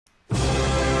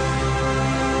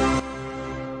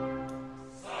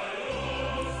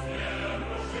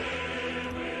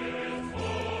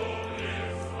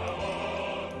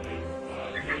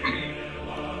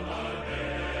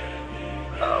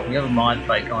We have a mod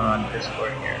fight going on in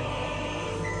Discord here.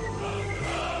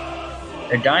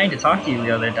 They're dying to talk to you,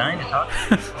 Leo. They're dying to talk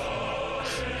to you.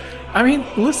 I mean,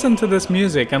 listen to this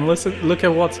music and look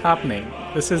at what's happening.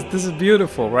 This is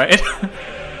beautiful, right?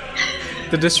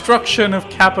 The destruction of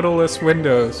capitalist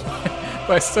Windows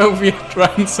by Soviet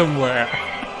ransomware.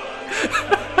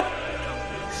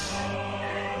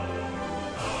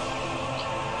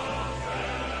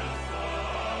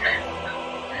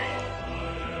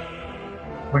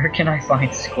 Where can I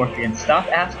find Scorpion? Stop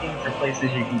asking for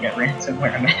places you can get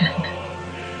ransomware, man.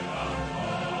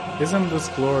 Isn't this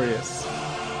glorious?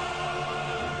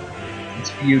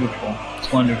 It's beautiful.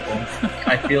 It's wonderful.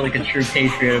 I feel like a true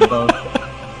patriot of both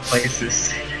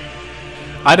places.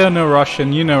 I don't know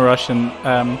Russian. You know Russian.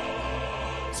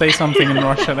 Say something in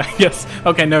Russian, I guess.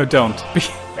 Okay, no, don't.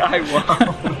 I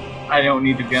won't. I don't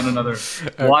need to be on another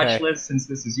watch list since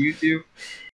this is YouTube.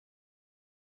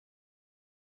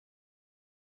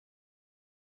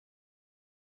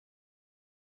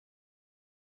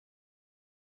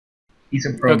 He's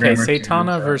a programmer. Okay,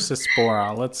 Satana too, versus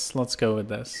Spora. Let's go with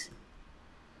this.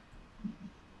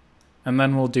 And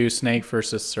then we'll do Snake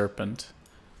versus Serpent.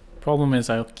 Problem is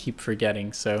I'll keep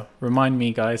forgetting, so remind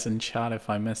me guys in chat if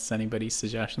I missed anybody's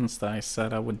suggestions that I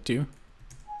said I would do.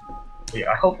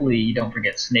 Yeah, hopefully you don't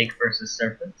forget Snake versus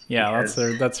Serpent. Yeah,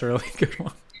 that's a really good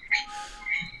one.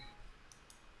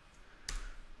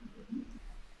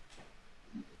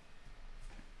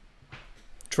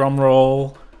 Drum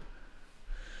roll.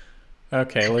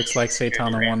 Okay, looks like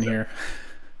Satana won here.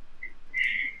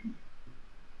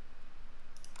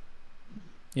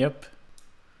 Yep.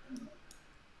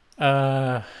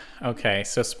 Okay,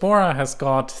 so Spora has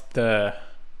got the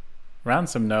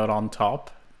ransom node on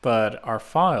top, but our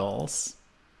files...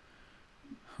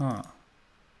 Huh.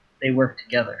 They work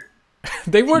together.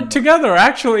 They worked together,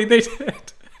 actually, they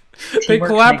did. They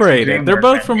collaborated. They're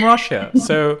both from Russia,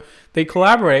 so they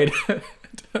collaborated.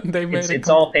 They made it's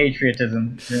all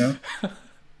patriotism, you know?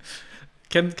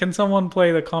 Can someone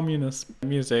play the communist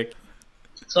music?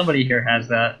 Somebody here has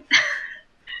that.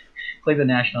 Play the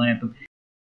national anthem.